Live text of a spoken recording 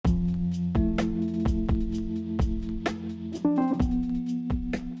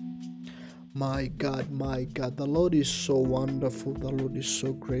My God, the Lord is so wonderful. The Lord is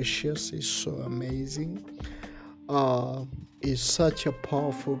so gracious. He's so amazing. He's such a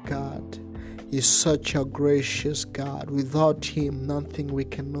powerful God. He's such a gracious God. Without Him, nothing we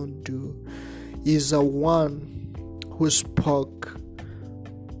cannot do. He's the one who spoke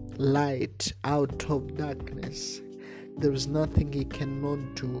light out of darkness. There is nothing He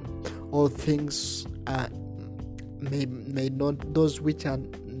cannot do. All things may not, those which are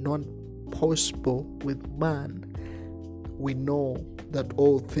not possible with man, we know that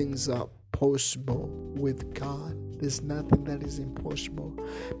all things are possible with God. There's nothing that is impossible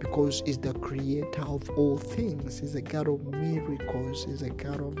because He's the creator of all things. He's a God of miracles. He's a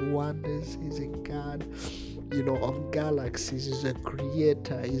God of wonders. He's a God, of galaxies. He's a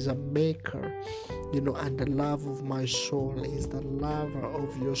creator. He's a maker, and the love of my soul. He's the lover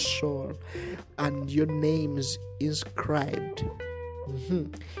of your soul. And your name is inscribed.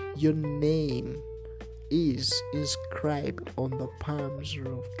 Your name is inscribed on the palms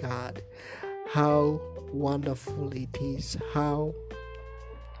of God. How wonderful it is, how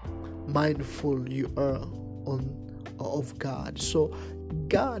mindful you are of God. So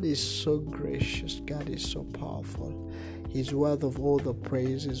God is so gracious. God is so powerful. He's worth of all the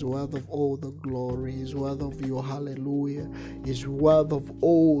praise. He's worth of all the glory. He's worth of your hallelujah. He's worth of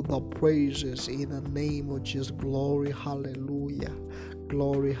all the praises in the name of Jesus. Glory, hallelujah.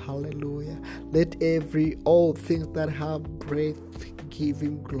 Glory, hallelujah. Let all things that have breath give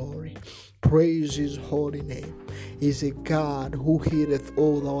Him glory. Praise His holy name. He's a God who healeth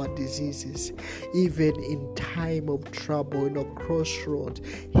all our diseases. Even in time of trouble, in a crossroad,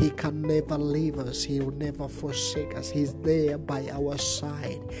 He can never leave us. He will never forsake us. He's there by our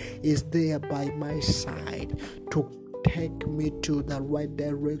side. He's there by my side to take me to the right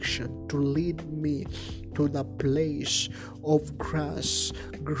direction, to lead me to the place of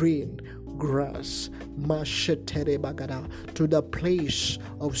green grass, to the place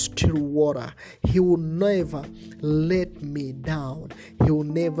of still water. He will never let me down. He will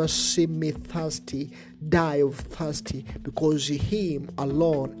never see me die of thirsty, because Him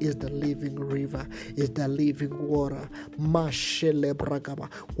alone is the living river, is the living water,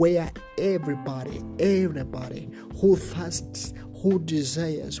 where everybody who thirsts, who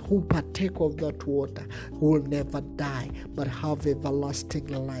desires, who partake of that water will never die but have everlasting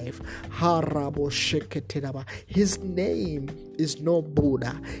life. His name is not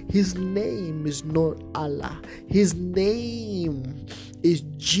Buddha. His name is not Allah. His name is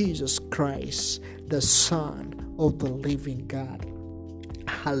Jesus Christ, the Son of the living God.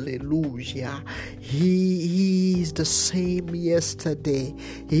 Hallelujah. He is the same yesterday.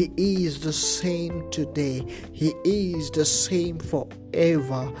 He is the same today. He is the same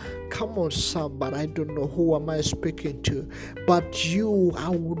forever. Come on, somebody. I don't know who am I speaking to, but I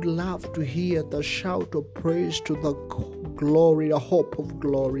would love to hear the shout of praise to the glory, the hope of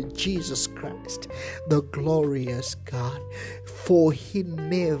glory, Jesus Christ, the glorious God. For He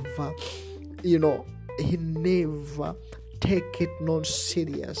never take it not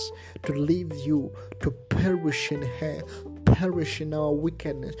serious to leave you to perish in hell, perish in our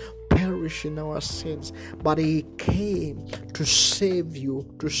wickedness, perish in our sins, but He came to save you,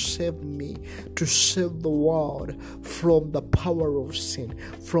 to save me, to save the world from the power of sin,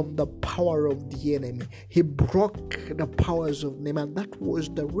 from the power of the enemy. He broke the powers of them, and that was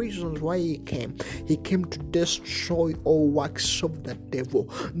the reasons why He came. He came to destroy all works of the devil.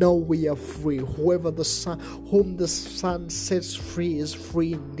 Now we are free. Whom the Son sets free is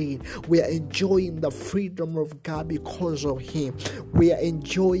free indeed. We are enjoying the freedom of God because of Him. We are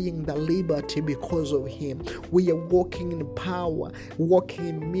enjoying the liberty because of Him. We are walking in power, walking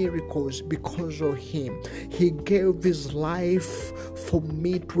in miracles because of Him. He gave His life for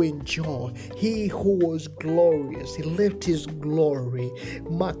me to enjoy. He who was glorious, He left His glory,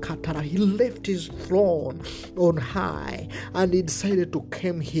 He left His throne on high, and He decided to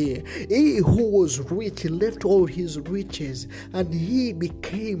come here. He who was rich, He left all His riches, and He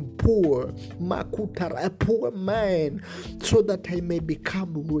became poor, a poor man, so that I may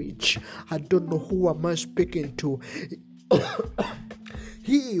become rich. I don't know who am I speaking to.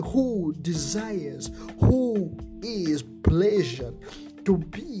 He who desires, who is pleasure to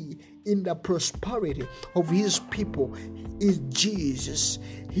be in the prosperity of His people is Jesus.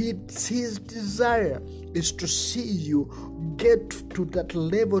 His desire is to see you get to that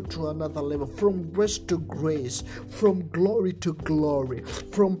level, to another level, from grace to grace, from glory to glory,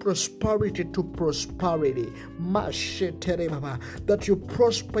 from prosperity to prosperity. That you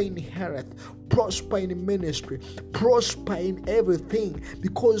prosper in health, prosper in ministry, prosper in everything,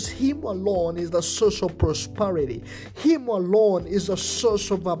 because Him alone is the source of prosperity. Him alone is the source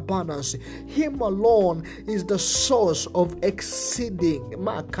of abundance. Him alone is the source of exceeding,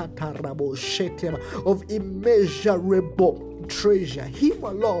 of immeasurable treasure. Him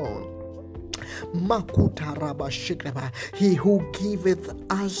alone. He who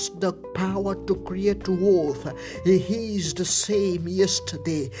giveth us the power to create wealth. He is the same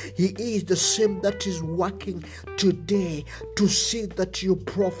yesterday. He is the same that is working today to see that you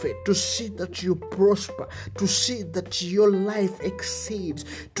profit, to see that you prosper, to see that your life exceeds,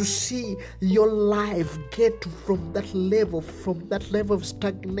 to see your life get from that level of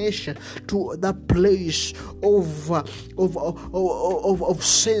stagnation to that place of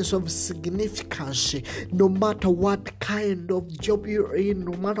sense of significance. No matter what kind of job you're in,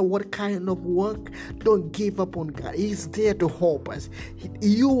 no matter what kind of work, don't give up on God. He's there to help us.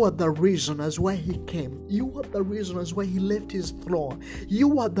 You are the reason as why He came. You are the reason as why He left His throne.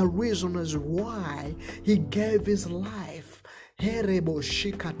 You are the reason as why He gave His life. And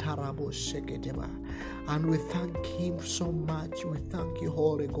we thank Him so much. We thank you,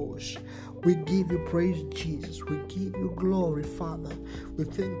 Holy Ghost. We give you praise, Jesus. We give you glory, Father. We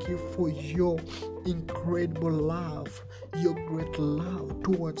thank you for your incredible love, your great love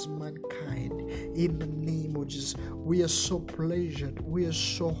towards mankind. In the name of Jesus, we are so pleasured. We are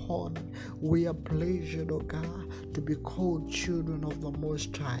so honored. We are pleasured, oh God, to be called children of the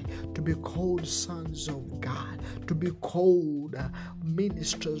Most High, to be called sons of God, to be called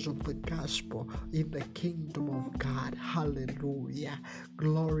ministers of the gospel in the kingdom of God. Hallelujah.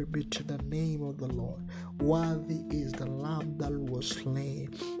 Glory be to the name of the Lord. Worthy is the Lamb that was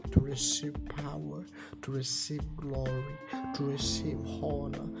slain to receive power, to receive glory, to receive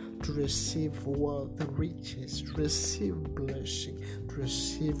honor, to receive wealth, riches, to receive blessing, to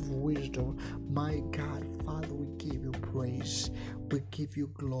receive wisdom. My God, Father, we give you praise. We give you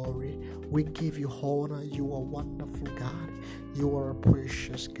glory. We give you honor. You are wonderful, God. You are a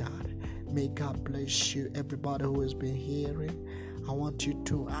precious God. May God bless you, everybody who has been hearing. I want you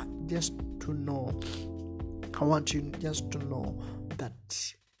to just to know that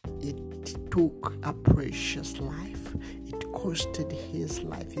it took a precious life. It costed His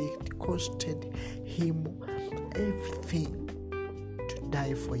life. It costed Him everything to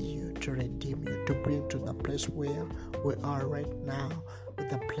die for you, to redeem you, to bring to the place where we are right now,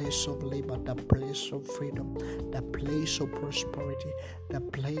 the place of liberty, the place of freedom, the place of prosperity, the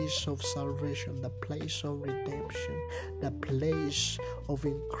place of salvation, the place of redemption, the place of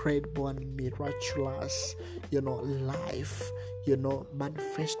incredible and miraculous, life,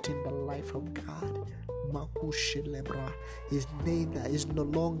 manifesting the life of God. Makushi Lebra is no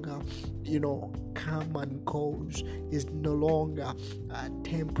longer, come and goes, is no longer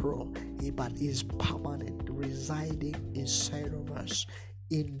temporal, but is permanent, residing inside of us,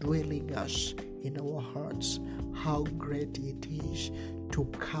 indwelling us in our hearts. How great it is to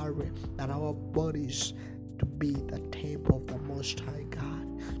carry that our bodies to be the temple of the Most High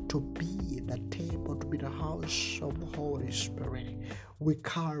God, to be the temple, to be the house of the Holy Spirit. We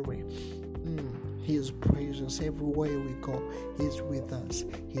carry His presence everywhere we go. He's with us.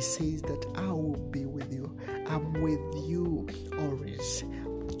 He says that I will be with you. I'm with you always.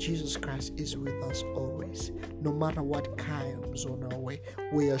 Jesus Christ is with us always. No matter what comes on our way,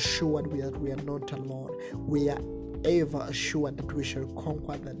 we are sure we are not alone. We are ever assured that we shall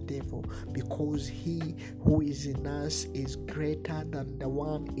conquer the devil, because He who is in us is greater than the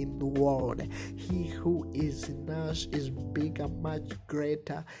one in the world. He who is in us is bigger, much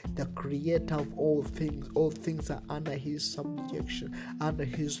greater, the creator of all things. All things are under His subjection, under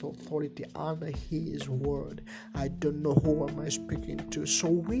His authority, under His word. I don't know who am I speaking to. So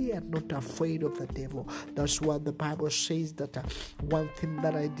we are not afraid of the devil. That's what the Bible says, that one thing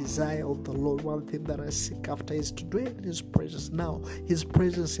that I desire of the Lord, one thing that I seek after, is to dwell in His presence. Now His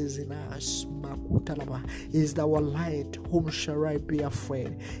presence is in us. He is our light. Whom shall I be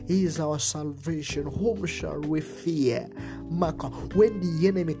afraid? He is our salvation. Whom shall we fear? When the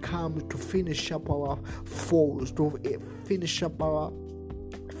enemy comes to finish up our foes, to finish up our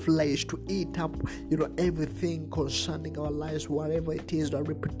flesh, to eat up everything concerning our lives, whatever it is, the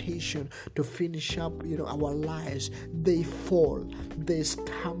reputation, to finish up our lives, they fall, they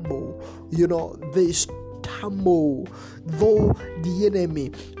stumble, they stumble. Though the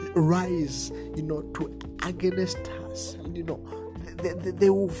enemy rise to against us, they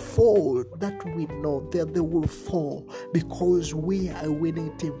will fall. That we know that they will fall, because we are a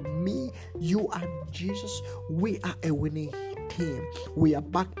winning team. Me, you, and Jesus, we are a winning team. We are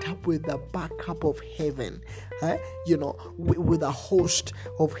backed up with the backup of heaven. With a host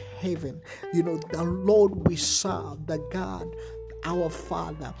of heaven. The Lord we serve, the God, our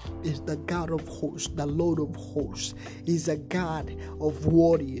Father, is the God of hosts, the Lord of hosts. Is a God of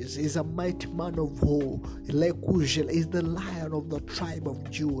warriors. Is a mighty man of war. Is the Lion of the tribe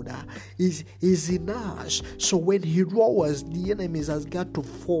of Judah. Is in us. So when He roars, the enemies has got to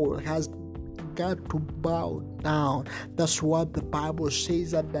fall, has got to bow down. That's what the Bible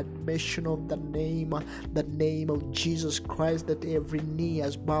says, at the mention of the name of Jesus Christ, that every knee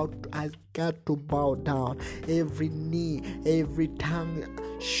has got to bow down. Every knee, every tongue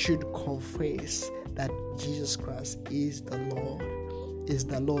should confess that Jesus Christ is the Lord. Is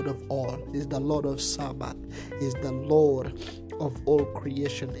the Lord of all. Is the Lord of Sabbath. Is the Lord of all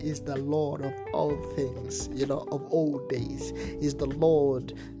creation. Is the Lord of all things, of all days. Is the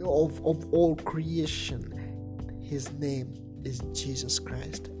Lord of all creation. His name is Jesus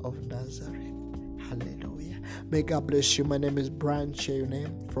Christ of Nazareth. Hallelujah. May God bless you. My name is Brian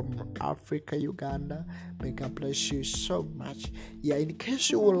Cheyune from Africa, Uganda. May God bless you so much. In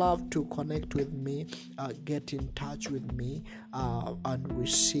case you would love to connect with me, get in touch with me, and we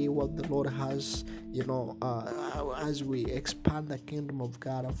see what the Lord has, as we expand the kingdom of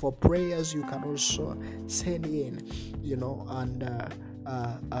God. And for prayers, you can also send in,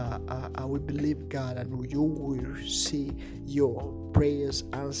 and we believe God, and you will see your prayers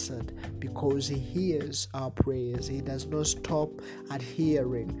answered, because He hears our prayers. He does not stop at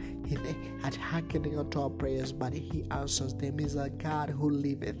hearing, at hearkening unto our prayers, but He answers them. He's a God who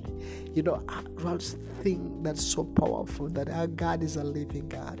liveth. One thing that's so powerful, that our God is a living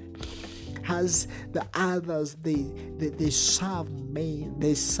God. As the others, they serve men,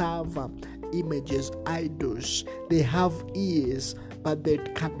 they serve images, idols. They have ears, but they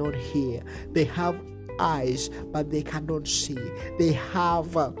cannot hear. They have eyes, but they cannot see. They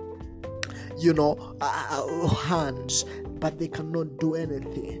have hands, but they cannot do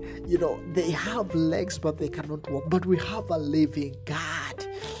anything. They have legs, but they cannot walk. But we have a living God.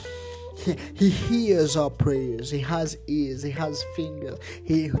 He hears our prayers. He has ears. He has fingers.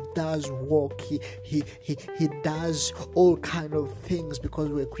 He does walk. He does all kind of things, because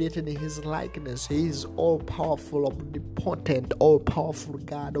we're created in His likeness. He is all powerful, omnipotent, all powerful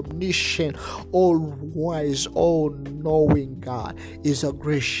God, omniscient, all wise, all knowing God. Is a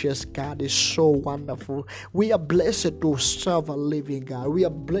gracious God. Is so wonderful. We are blessed to serve a living God. We are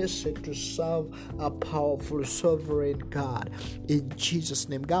blessed to serve a powerful, sovereign God. In Jesus'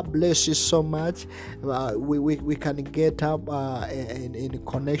 name, God bless you so much. We can get up in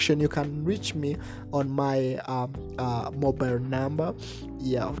connection. You can reach me on my mobile number,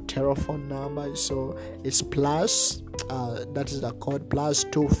 telephone number. So it's plus, that is the code, plus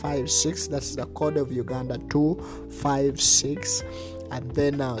 256. That's the code of Uganda, 256, and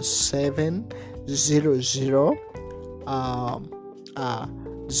then 700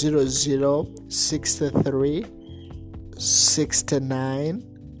 0063 69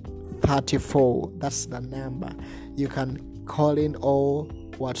 34. That's the number. You can call in or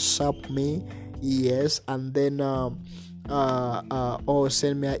WhatsApp me. Yes, and then or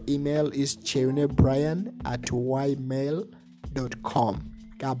send me an email. Is cheunebrian@ymail.com.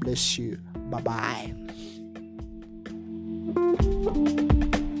 God bless you. Bye bye.